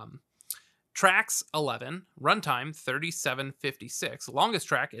 Tracks 11, runtime 37:56. Longest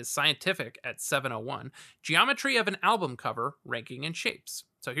track is Scientific at 7:01. Geometry of an album cover, ranking and shapes.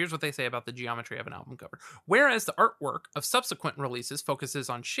 So here's what they say about the geometry of an album cover. Whereas the artwork of subsequent releases focuses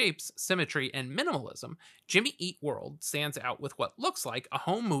on shapes, symmetry, and minimalism, Jimmy Eat World stands out with what looks like a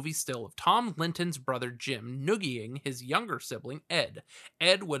home movie still of Tom Linton's brother Jim noogieing his younger sibling Ed.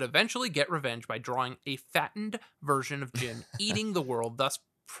 Ed would eventually get revenge by drawing a fattened version of Jim eating the world, thus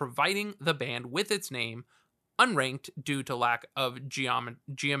providing the band with its name, unranked due to lack of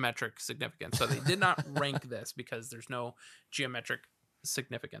geometric significance. So they did not rank this because there's no geometric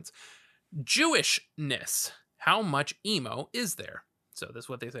significance. Jewishness. How much emo is there? So this is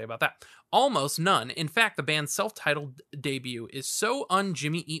what they say about that. Almost none. In fact, the band's self-titled debut is so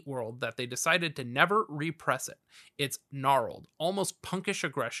un-Jimmy Eat World that they decided to never repress it. It's gnarled. Almost punkish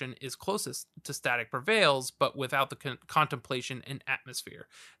aggression is closest to Static Prevails, but without the contemplation and atmosphere.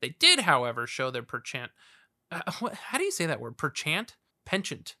 They did, however, show their perchant... how do you say that word? Perchant?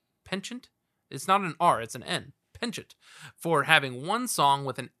 Penchant. Penchant? It's not an R, it's an N. Penchant. For having one song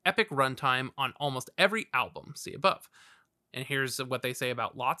with an epic runtime on almost every album. See above. And here's what they say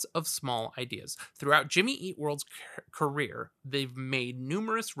about lots of small ideas. Throughout Jimmy Eat World's career, they've made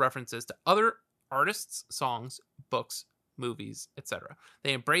numerous references to other artists' songs, books, movies, etc.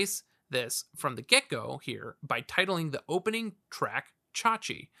 They embrace this from the get-go here by titling the opening track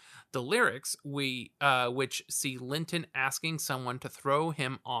Chachi. The lyrics, which see Linton asking someone to throw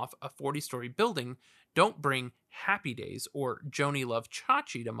him off a 40-story building, don't bring Happy Days or Joni Love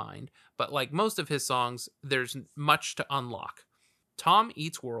Chachi to mind, but like most of his songs, there's much to unlock. Tom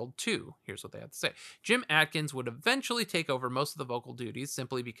Eats World too. Here's what they have to say. Jim Adkins would eventually take over most of the vocal duties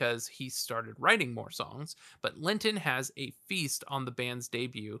simply because he started writing more songs, but Linton has a feast on the band's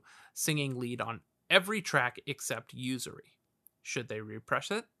debut, singing lead on every track except Usury. Should they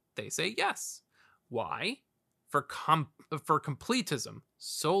repress it? They say yes. Why? For completism.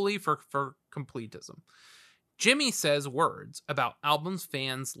 Solely for completism. Jimmy says words about albums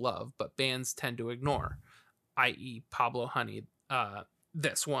fans love, but bands tend to ignore, i.e. Pablo Honey,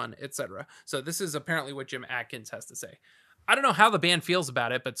 this one, etc. So this is apparently what Jim Adkins has to say. I don't know how the band feels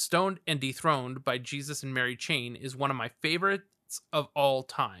about it, but Stoned and Dethroned by Jesus and Mary Chain is one of my favorites of all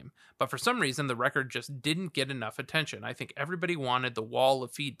time. But for some reason, the record just didn't get enough attention. I think everybody wanted the wall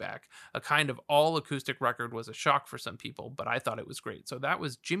of feedback. A kind of all-acoustic record was a shock for some people, but I thought it was great. So that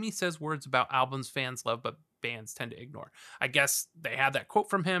was Jimmy Says Words about albums fans love, but bands tend to ignore. I guess they had that quote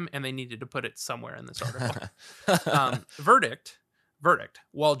from him, and they needed to put it somewhere in this article. Verdict.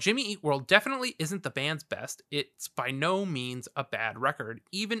 While Jimmy Eat World definitely isn't the band's best, it's by no means a bad record,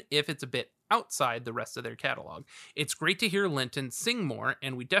 even if it's a bit outside the rest of their catalog. It's great to hear Linton sing more,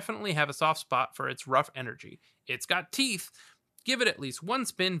 and we definitely have a soft spot for its rough energy. It's got teeth. Give it at least one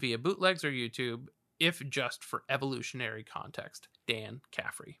spin via bootlegs or YouTube, if just for evolutionary context. Dan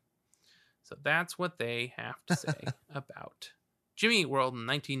Caffrey. So that's what they have to say about Jimmy Eat World in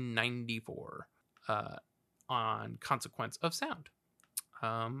 1994 on Consequence of Sound.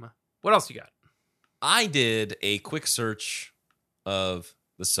 What else you got? I did a quick search of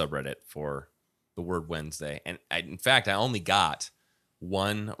the subreddit for the word Wednesday, and in fact, I only got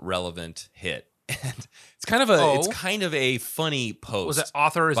one relevant hit. And it's kind of a funny post. Was it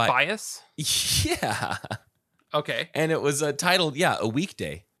author is bias? Yeah. Okay. And it was titled, A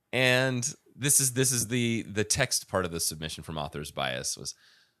Weekday. And this is the text part of the submission from Author's Bias was,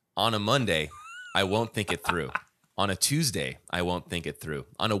 on a Monday, I won't think it through. On a Tuesday, I won't think it through.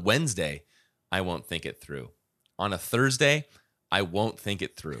 On a Wednesday, I won't think it through. On a Thursday, I won't think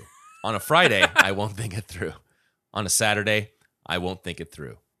it through. On a Friday, I won't think it through. On a Saturday, I won't think it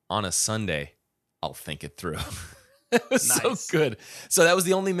through. On a Sunday, I'll think it through. It was so good. So that was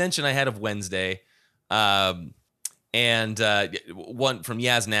the only mention I had of Wednesday. And one from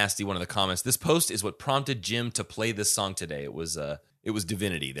Yaz Nasty, one of the comments. This post is what prompted Jim to play this song today. It was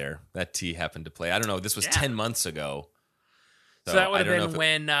Divinity there. That T happened to play. I don't know. This was 10 months ago. So that would have been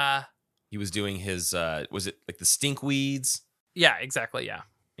when he was doing his. Was it like the Stinkweeds? Yeah, exactly. Yeah.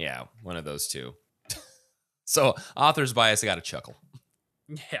 Yeah, one of those two. So Author's Bias, I got a chuckle.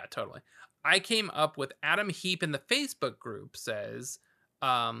 Yeah, totally. I came up with Adam Heap in the Facebook group says,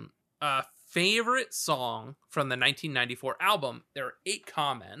 favorite song from the 1994 album. There are 8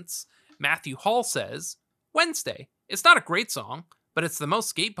 comments. Matthew Hall says, Wednesday. It's not a great song, but it's the most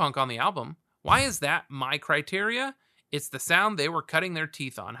skate punk on the album. Why is that my criteria? It's the sound they were cutting their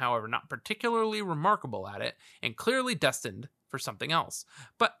teeth on, however, not particularly remarkable at it, and clearly destined for something else.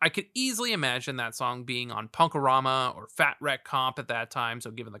 But I could easily imagine that song being on Punkorama or Fat Wreck Comp at that time,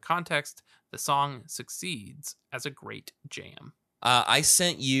 so given the context, the song succeeds as a great jam. I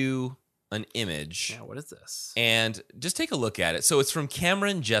sent you an image. Yeah, what is this? And just take a look at it. So it's from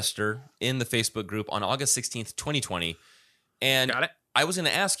Cameron Jester in the Facebook group on August 16th, 2020. And Got it. I was going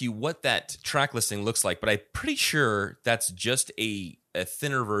to ask you what that track listing looks like, but I'm pretty sure that's just a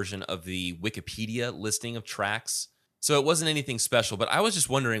thinner version of the Wikipedia listing of tracks. So it wasn't anything special, but I was just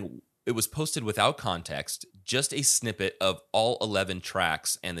wondering, it was posted without context, just a snippet of all 11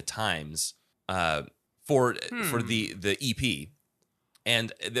 tracks and the times for the EP.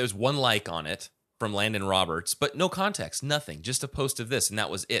 And there's one like on it from Landon Roberts, but no context, nothing, just a post of this, and that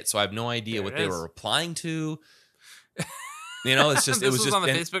was it. So I have no idea what they were replying to. You know, it's just This it was just on the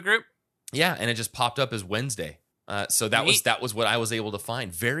Facebook group. Yeah, and it just popped up as Wednesday. So that was what I was able to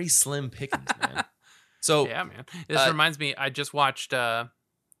find. Very slim pickings, man. So yeah, man. This reminds me. I just watched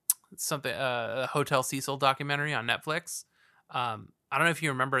something a Hotel Cecil documentary on Netflix. I don't know if you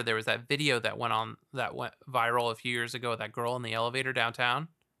remember, there was that video that went viral a few years ago. That girl in the elevator downtown.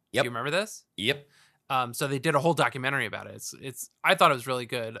 Yep. Do you remember this? Yep. So they did a whole documentary about it. It's I thought it was really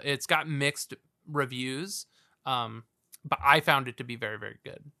good. It's got mixed reviews. But I found it to be very, very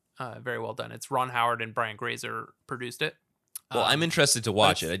good. Very well done. It's Ron Howard and Brian Grazer produced it. Well, I'm interested to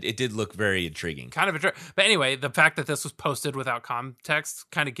watch it. It did look very intriguing. Kind of but anyway, the fact that this was posted without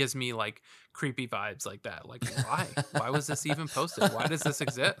context kind of gives me like creepy vibes like that. Like, why? Why was this even posted? Why does this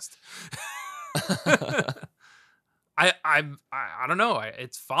exist? I don't know.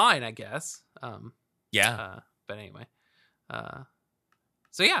 It's fine, I guess. Yeah. But anyway.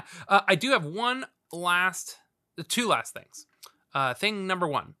 So yeah, I do have two last things. Thing number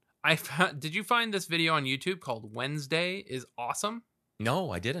 1. Did you find this video on YouTube called Wednesday is Awesome? No,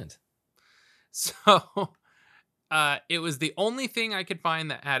 I didn't. So it was the only thing I could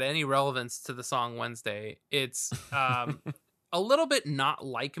find that had any relevance to the song Wednesday. It's a little bit not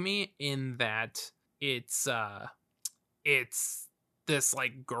like me in that it's this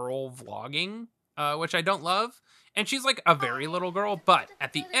like girl vlogging, which I don't love. And she's like a very little girl, but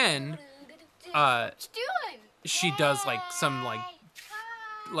at the end, she does like some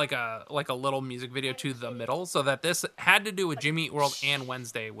like a little music video to the middle, so that this had to do with Jimmy Eat World and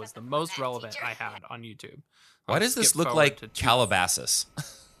Wednesday was the most relevant I had on YouTube. Why does this look like Calabasas?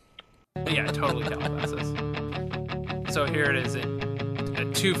 Yeah, totally Calabasas. So here it is at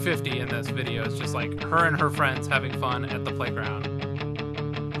 2:50 in this video. It's just like her and her friends having fun at the playground.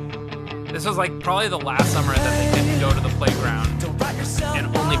 This was like probably the last summer that they didn't go to the playground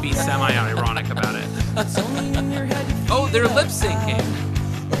and only be semi-ironic about it. Oh, they're lip syncing.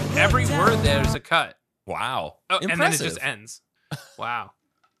 Every word there's a cut. Wow. Oh, impressive. And then it just ends. Wow.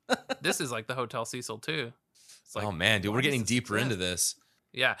 This is like the Hotel Cecil too. It's like, oh man, dude, we're getting deeper into this.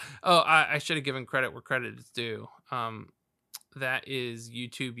 Yeah. Oh, I should have given credit where credit is due. That is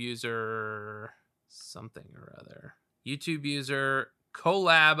YouTube user something or other. YouTube user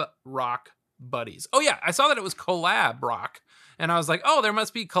Collab Rock Buddies. Oh yeah, I saw that it was Collab Rock, and I was like, oh, there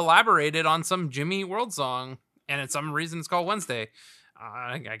must be collaborated on some Jimmy Eat World song, and it's some reason it's called Wednesday.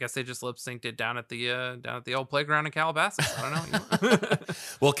 I guess they just lip synced it down at the old playground in Calabasas. I don't know.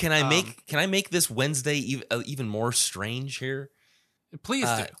 Well, can I make this Wednesday even more strange here? Please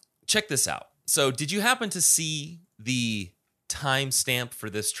do. Check this out. So, did you happen to see the timestamp for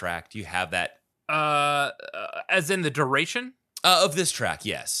this track? Do you have that? As in the duration of this track?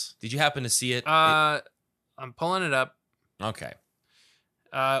 Yes. Did you happen to see it? I'm pulling it up. Okay.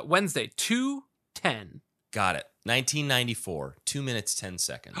 Wednesday 2:10. Got it. 1994, 2 minutes, 10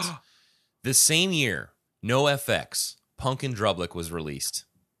 seconds. The same year, NoFX, Punk and Drublic was released.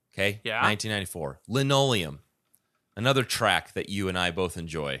 Okay? Yeah. 1994. Linoleum, another track that you and I both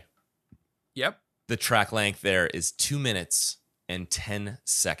enjoy. Yep. The track length there is 2 minutes and 10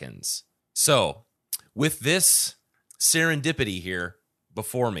 seconds. So, with this serendipity here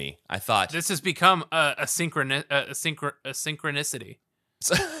before me, I thought... This has become a synchronicity.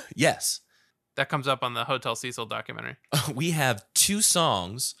 Yes. That comes up on the Hotel Cecil documentary. We have 2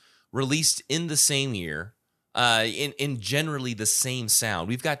 songs released in the same year, in generally the same sound.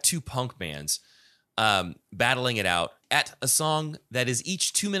 We've got 2 punk bands battling it out at a song that is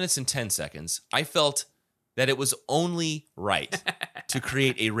each 2 minutes and 10 seconds. I felt that it was only right to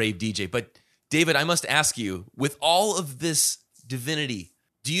create a rave DJ. But David, I must ask you, with all of this divinity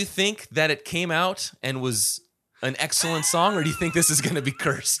Do you think that it came out and was an excellent song, or do you think this is going to be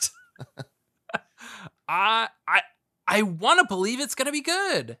cursed? I want to believe it's gonna be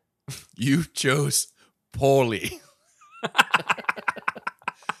good. You chose poorly.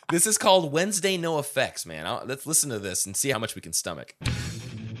 This is called Wednesday No Effects, man. Let's listen to this and see how much we can stomach.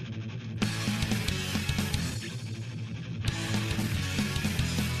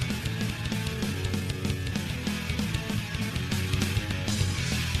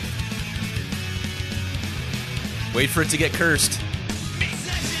 Wait for it to get cursed.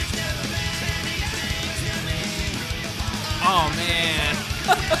 Oh man.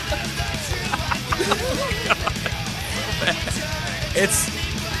 It's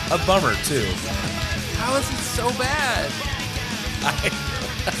a bummer, too. How is it so bad?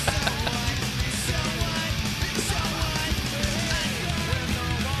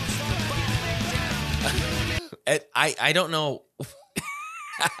 I don't know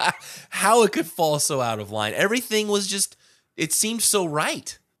how it could fall so out of line. Everything was just, it seemed so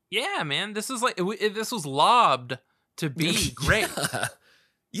right. Yeah, man. This is like this was lobbed to be great.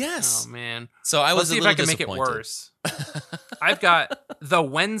 Yes. Oh man. So I was Let's see a if little I can make it disappointed. worse. I've got the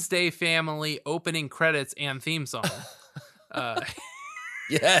Wednesday Family opening credits and theme song.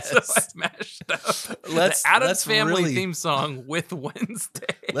 Yes. So I smashed up Let's- the Addams let's Family really- theme song with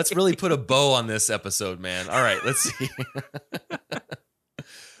Wednesday. Let's really put a bow on this episode, man. All right, let's see.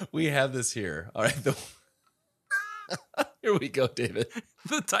 We have this here. All right. Here we go, David.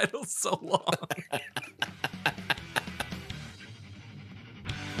 The title's so long.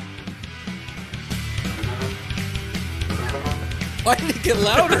 Why did it get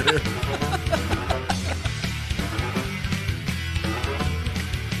louder?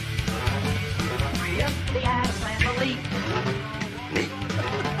 The Addams Family. Neat.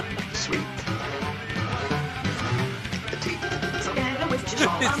 Sweet. Petite. Together with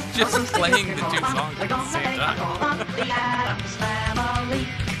Chihuahua. It's just playing the two songs We're at the gonna same make time. all of the Addams Family.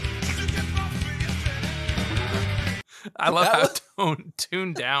 I love That how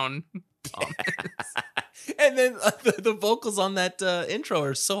tuned down Tom is. And then the vocals on that intro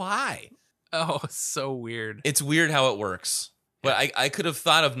are so high. Oh, so weird. It's weird how it works. But I could have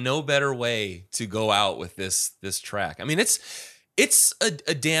thought of no better way to go out with this track. I mean, it's a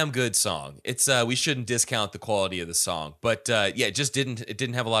damn good song. It's we shouldn't discount the quality of the song, but yeah, it just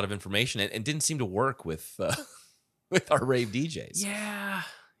didn't have a lot of information and didn't seem to work with our rave DJs.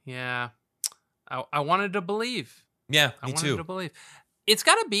 Yeah. I wanted to believe. Yeah, I me wanted too. to believe. It's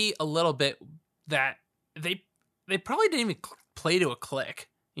got to be a little bit that they probably didn't even play to a click.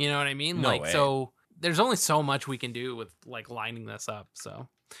 You know what I mean? No like way. So there's only so much we can do with like lining this up. So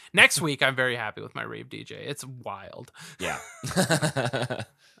next week I'm very happy with my rave DJ. It's wild. Yeah.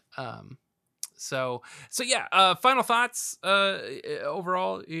 So yeah, final thoughts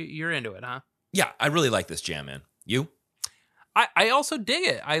overall you're into it, huh? Yeah, I really like this jam, man. You? I also dig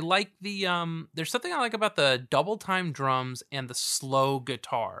it. I like the there's something I like about the double time drums and the slow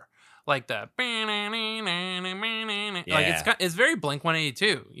guitar. Like the like it's very Blink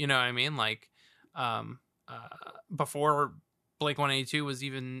 182, you know what I mean? Like before Blink 182 was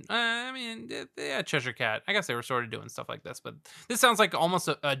even yeah, Cheshire Cat. I guess they were sort of doing stuff like this, but this sounds like almost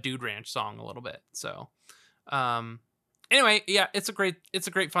a Dude Ranch song a little bit. So anyway, yeah, it's a great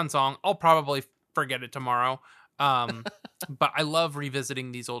fun song. I'll probably forget it tomorrow. But I love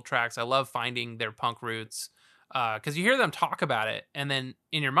revisiting these old tracks. I love finding their punk roots. Because you hear them talk about it, and then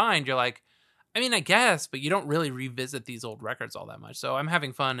in your mind, you're like, I mean, I guess, but you don't really revisit these old records all that much. So I'm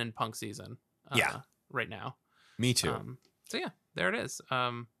having fun in punk season right now. Me too. So yeah, there it is.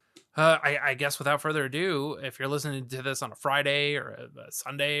 I guess without further ado, if you're listening to this on a Friday or a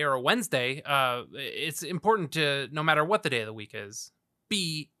Sunday or a Wednesday, it's important to, no matter what the day of the week is,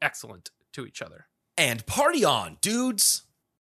 be excellent to each other. And party on, dudes.